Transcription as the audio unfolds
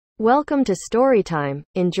Welcome to Storytime.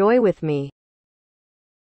 Enjoy with me.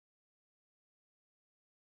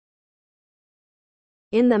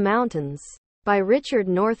 In the Mountains by Richard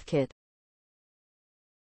Northcott.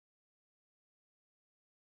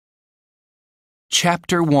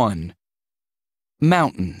 Chapter 1.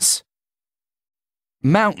 Mountains.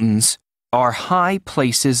 Mountains are high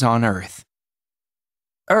places on Earth.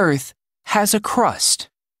 Earth has a crust.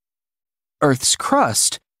 Earth's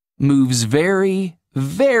crust moves very,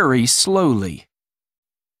 very slowly.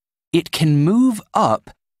 It can move up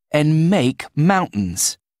and make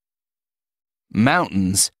mountains.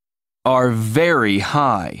 Mountains are very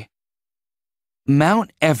high.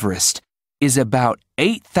 Mount Everest is about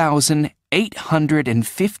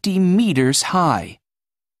 8,850 meters high.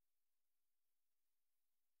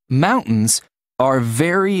 Mountains are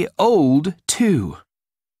very old, too.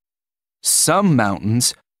 Some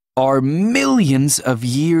mountains are millions of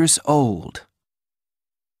years old.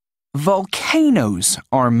 Volcanoes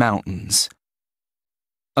are mountains.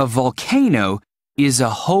 A volcano is a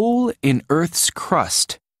hole in Earth's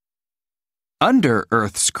crust. Under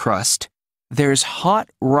Earth's crust, there's hot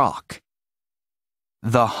rock.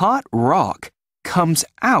 The hot rock comes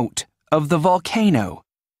out of the volcano.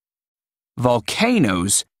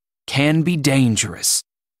 Volcanoes can be dangerous.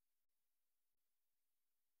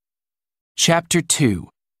 Chapter 2.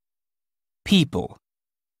 People.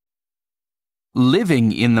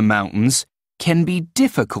 Living in the mountains can be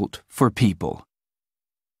difficult for people.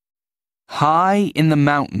 High in the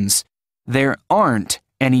mountains, there aren't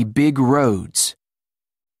any big roads.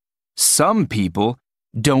 Some people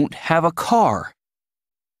don't have a car.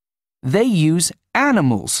 They use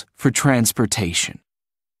animals for transportation.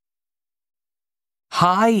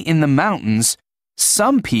 High in the mountains,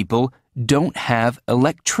 some people don't have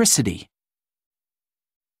electricity.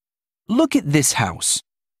 Look at this house.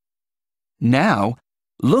 Now,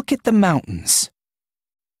 look at the mountains.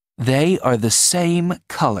 They are the same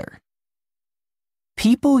color.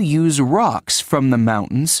 People use rocks from the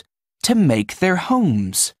mountains to make their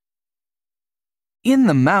homes. In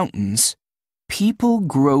the mountains, people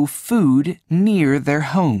grow food near their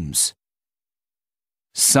homes.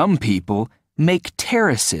 Some people make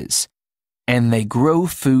terraces, and they grow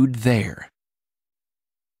food there.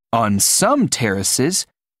 On some terraces,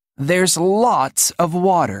 there's lots of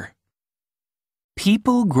water.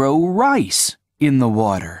 People grow rice in the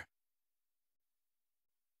water.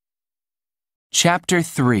 Chapter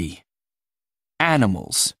 3.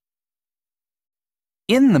 Animals.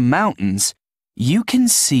 In the mountains, you can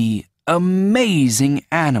see amazing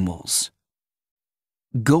animals.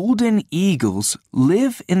 Golden eagles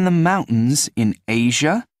live in the mountains in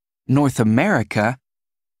Asia, North America,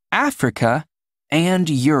 Africa, and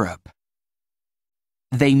Europe.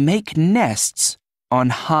 They make nests on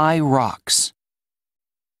high rocks.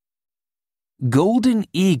 Golden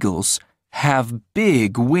eagles have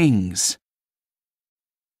big wings.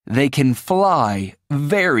 They can fly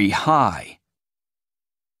very high.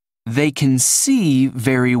 They can see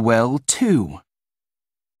very well, too.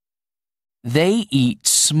 They eat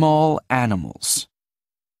small animals.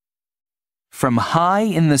 From high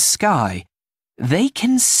in the sky, they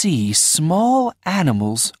can see small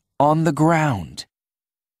animals on the ground.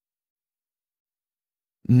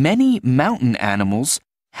 Many mountain animals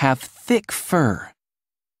have thick fur.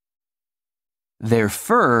 Their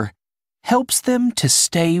fur helps them to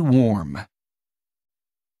stay warm.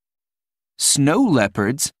 Snow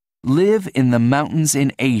leopards live in the mountains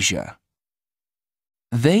in Asia.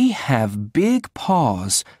 They have big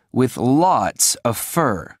paws with lots of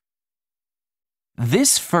fur.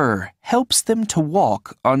 This fur helps them to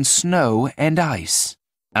walk on snow and ice.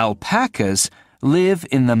 Alpacas live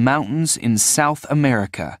in the mountains in South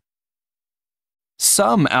America.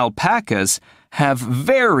 Some alpacas have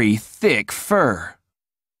very thick fur.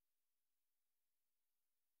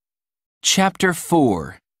 Chapter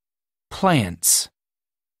 4. Plants.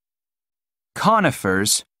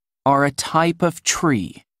 Conifers are a type of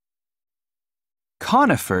tree.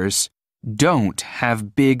 Conifers don't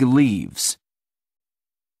have big leaves.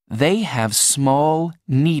 They have small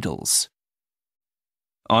needles.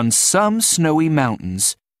 On some snowy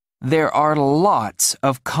mountains, there are lots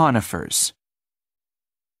of conifers.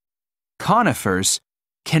 Conifers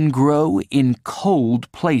can grow in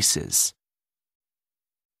cold places.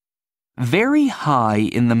 Very high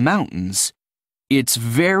in the mountains, it's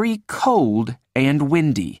very cold and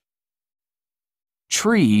windy.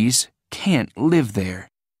 Trees can't live there.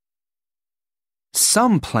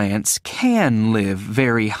 Some plants can live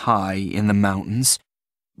very high in the mountains,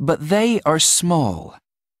 but they are small.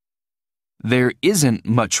 There isn't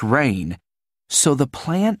much rain, so the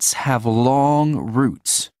plants have long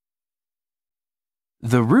roots.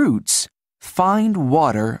 The roots find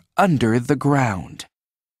water under the ground.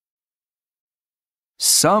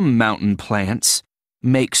 Some mountain plants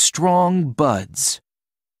make strong buds.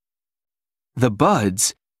 The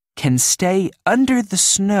buds can stay under the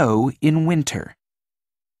snow in winter.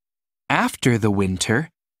 After the winter,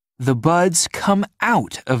 the buds come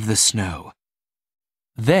out of the snow.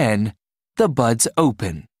 Then the buds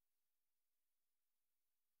open.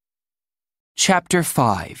 Chapter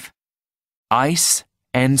 5. Ice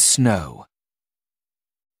and Snow.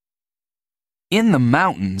 In the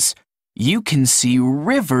mountains, you can see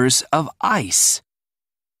rivers of ice.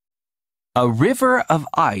 A river of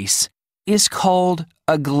ice is called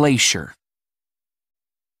a glacier.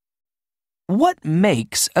 What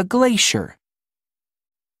makes a glacier?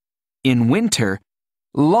 In winter,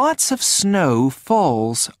 lots of snow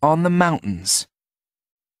falls on the mountains.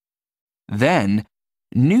 Then,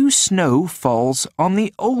 new snow falls on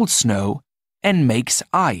the old snow and makes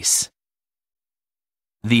ice.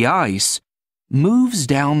 The ice moves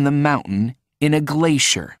down the mountain in a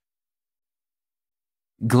glacier.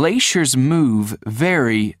 Glaciers move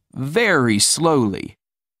very, very slowly.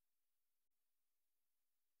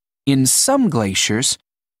 In some glaciers,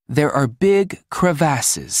 there are big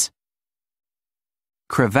crevasses.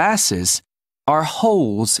 Crevasses are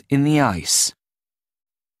holes in the ice.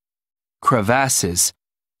 Crevasses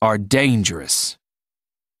are dangerous.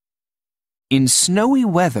 In snowy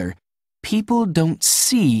weather, people don't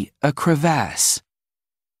see a crevasse.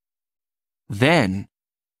 Then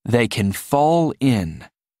they can fall in.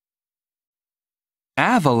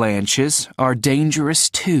 Avalanches are dangerous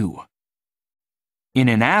too. In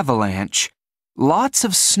an avalanche, lots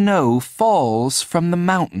of snow falls from the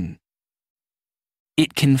mountain.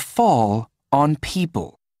 It can fall on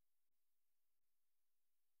people.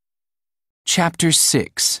 Chapter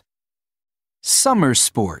 6. Summer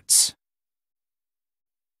Sports.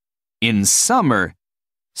 In summer,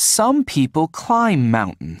 some people climb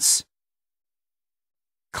mountains.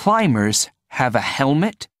 Climbers have a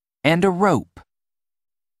helmet and a rope.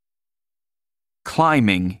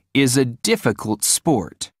 Climbing is a difficult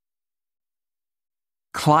sport.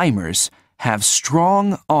 Climbers have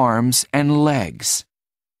strong arms and legs.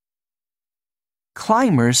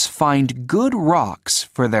 Climbers find good rocks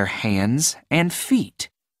for their hands and feet.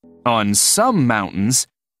 On some mountains,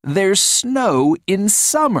 there's snow in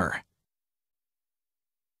summer.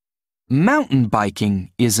 Mountain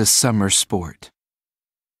biking is a summer sport.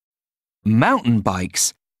 Mountain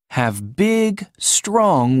bikes have big,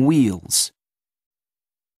 strong wheels.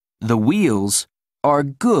 The wheels are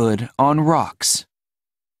good on rocks.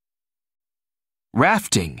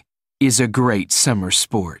 Rafting is a great summer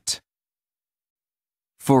sport.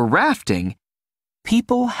 For rafting,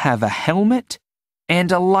 people have a helmet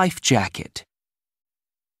and a life jacket.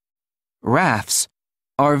 Rafts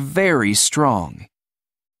are very strong.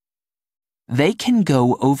 They can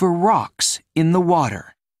go over rocks in the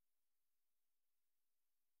water.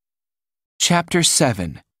 Chapter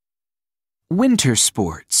 7. Winter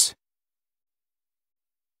Sports.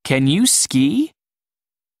 Can you ski?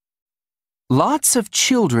 Lots of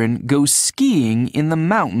children go skiing in the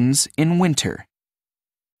mountains in winter.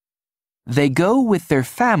 They go with their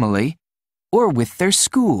family or with their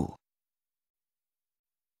school.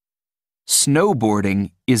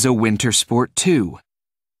 Snowboarding is a winter sport too.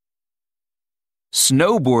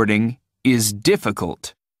 Snowboarding is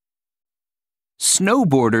difficult.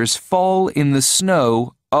 Snowboarders fall in the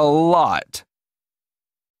snow a lot.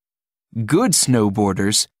 Good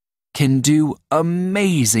snowboarders can do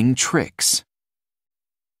amazing tricks.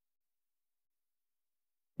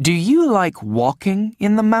 Do you like walking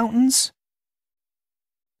in the mountains?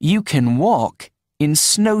 You can walk in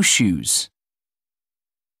snowshoes.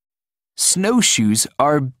 Snowshoes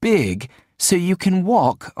are big so you can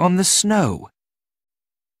walk on the snow.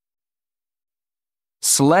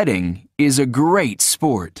 Sledding is a great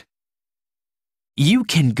sport. You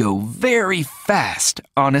can go very fast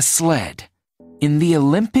on a sled. In the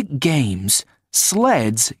Olympic Games,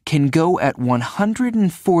 sleds can go at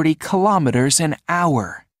 140 kilometers an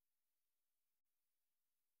hour.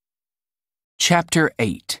 Chapter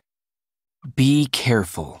 8. Be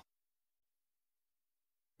careful.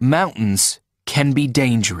 Mountains can be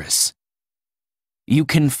dangerous. You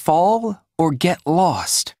can fall or get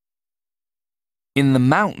lost. In the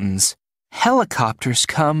mountains, helicopters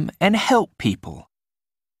come and help people.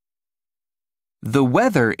 The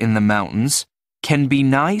weather in the mountains can be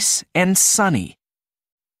nice and sunny,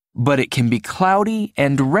 but it can be cloudy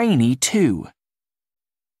and rainy too.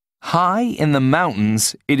 High in the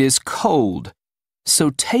mountains, it is cold, so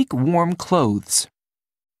take warm clothes.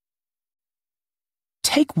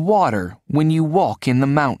 Take water when you walk in the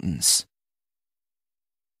mountains.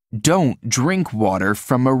 Don't drink water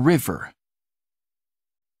from a river.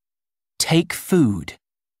 Take food.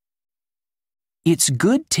 It's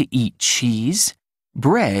good to eat cheese,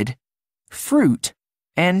 bread, fruit,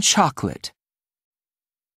 and chocolate.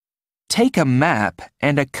 Take a map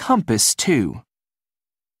and a compass too.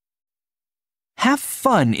 Have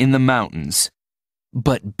fun in the mountains,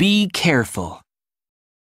 but be careful.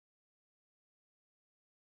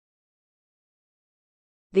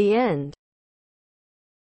 The end.